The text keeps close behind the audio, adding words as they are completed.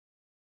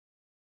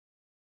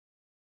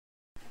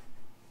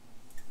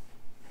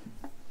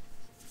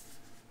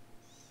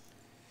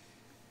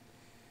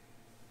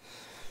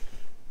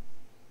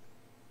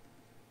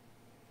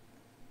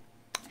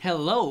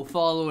Hello,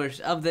 followers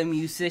of the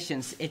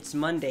musicians. It's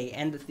Monday,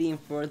 and the theme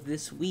for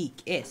this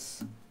week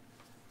is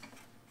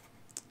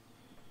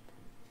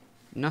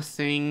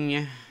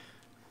nothing.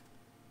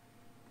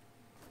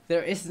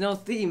 There is no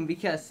theme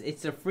because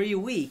it's a free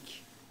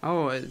week.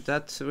 Oh,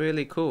 that's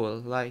really cool.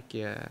 Like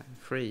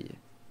free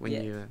when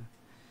you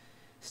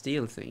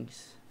steal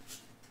things.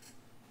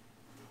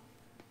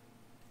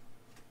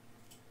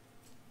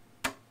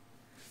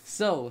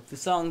 So the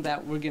song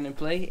that we're gonna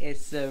play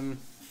is "The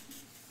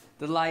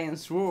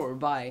Lion's Roar"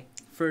 by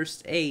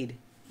First Aid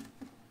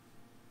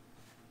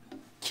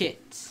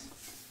Kit.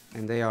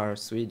 And they are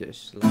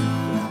Swedish.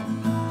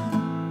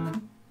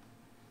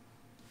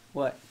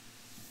 What?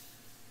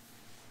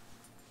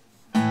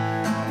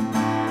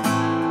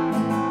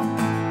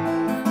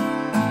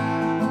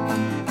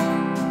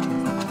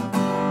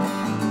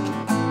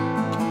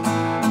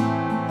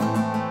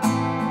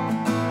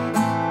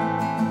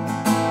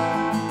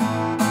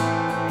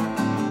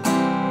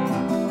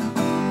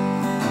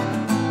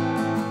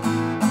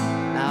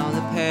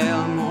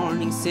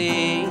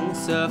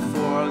 Sings of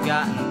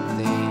forgotten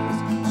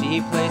things. She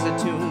plays a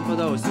tune for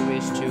those who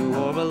wish to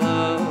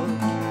overlook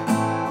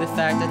the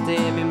fact that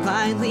they've been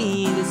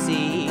blindly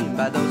deceived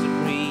by those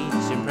who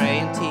preach and pray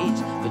and teach.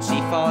 But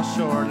she falls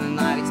short and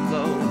the night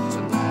explodes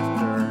in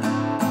laughter.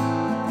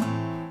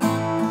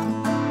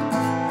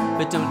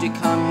 But don't you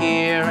come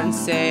here and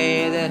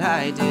say that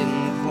I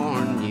didn't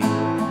warn you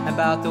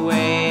about the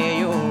way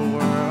your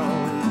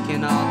world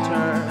can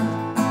alter.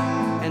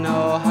 And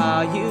oh,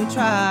 how you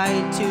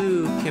try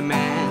to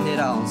command it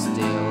all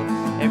still.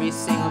 Every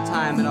single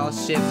time it all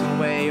shifts one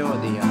way or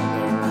the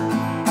other.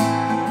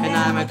 And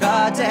I'm a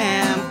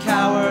goddamn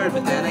coward,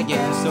 but then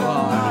again so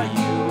are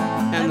you.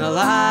 And the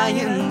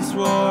lions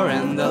roar,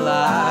 and the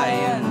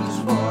lions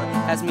roar,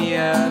 has me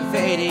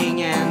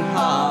evading and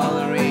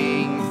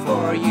hollering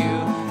for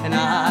you. And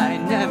I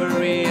never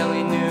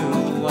really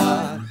knew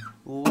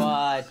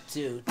what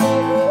to do.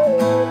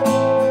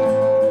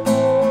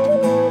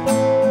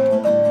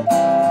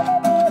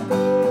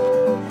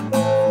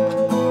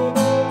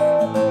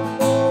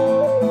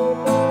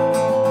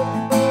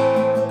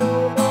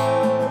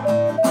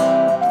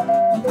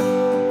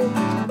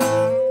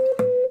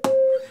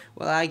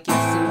 I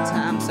guess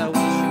sometimes I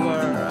wish you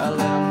were a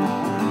little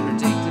more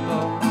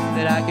predictable,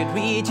 that I could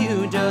read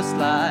you just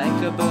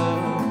like a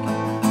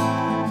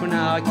book. For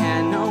now I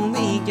can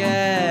only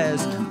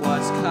guess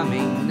what's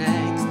coming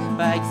next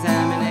by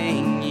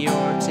examining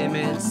your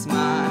timid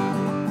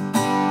smile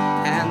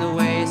and the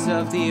ways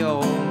of the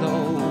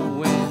old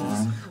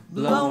winds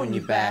blowing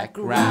you back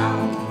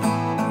round.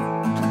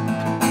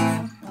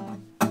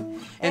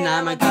 And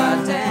I'm a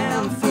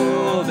goddamn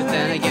fool, but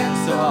then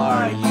again so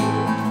are you.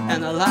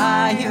 And the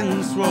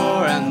lions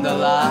roar, and the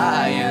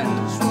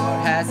lions roar,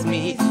 has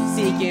me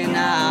seeking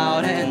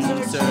out and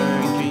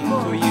searching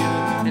for you.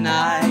 And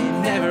I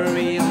never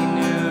really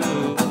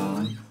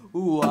knew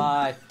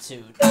what to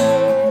do.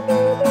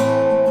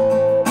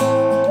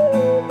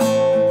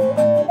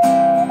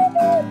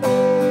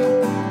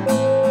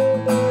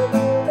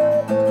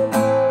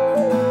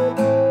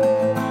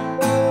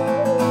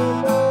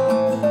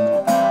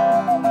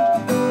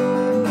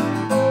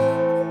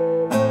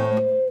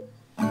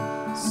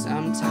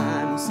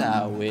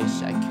 I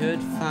wish I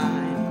could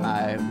find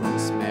my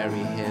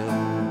Rosemary Hill.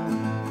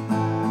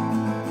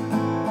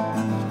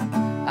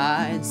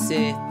 I'd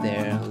sit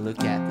there,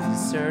 look at the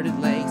deserted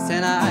lakes,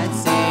 and I'd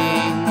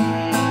sing.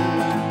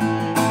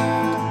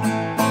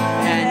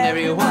 And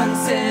every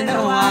once in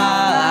a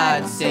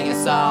while I'd sing a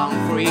song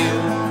for you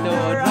that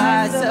would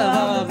rise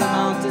above the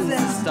mountains,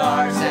 the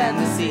stars, and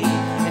the sea.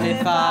 And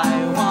if I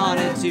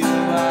wanted to,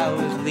 I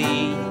would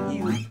lead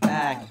you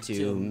back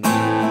to me.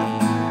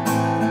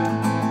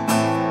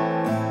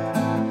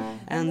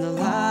 And the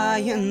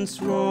lions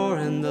roar,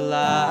 and the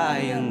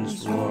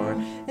lions roar,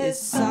 is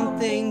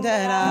something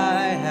that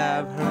I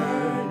have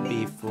heard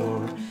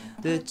before.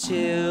 The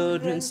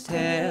children's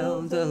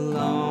tale, the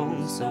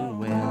lonesome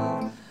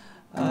wail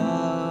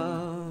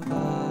of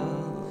a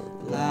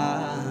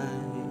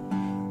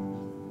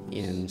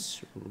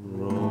lion's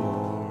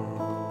roar.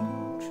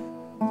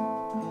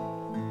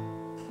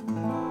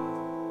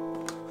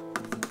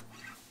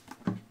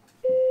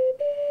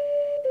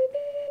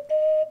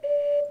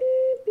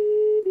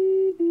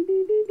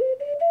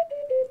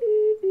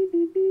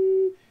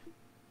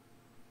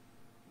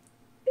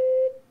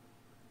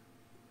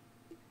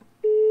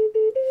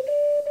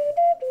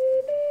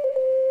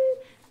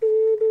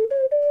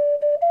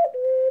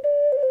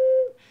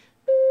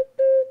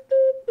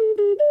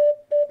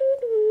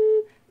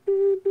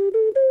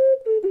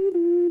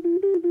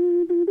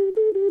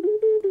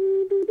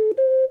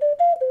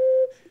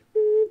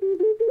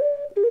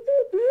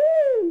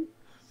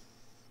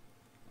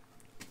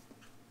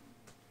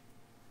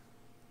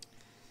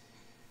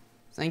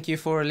 Thank you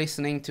for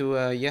listening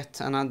to yet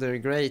another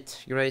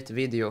great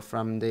video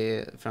from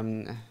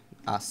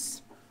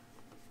us.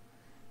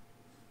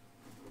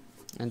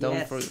 And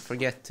don't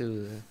forget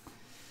to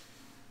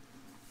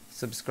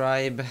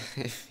subscribe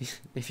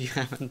if you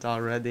haven't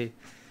already,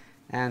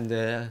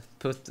 And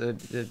put the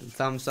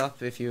thumbs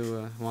up if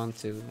you want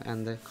to,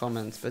 and the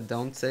comments, but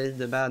don't say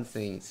the bad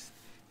things,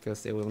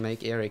 because it will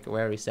make Eric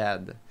very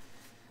sad.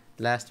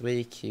 Last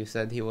week you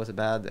said he was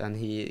bad and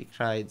he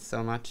cried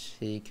so much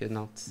he could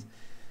not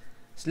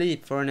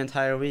sleep for an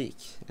entire week,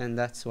 and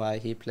that's why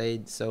he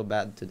played so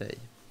bad today.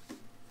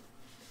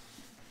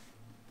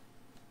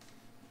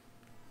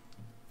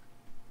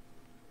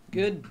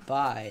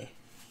 Goodbye.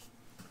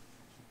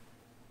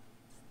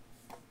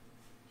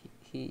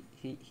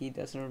 He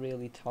doesn't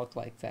really talk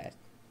like that.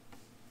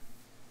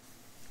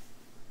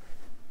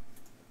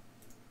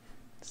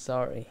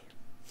 Sorry.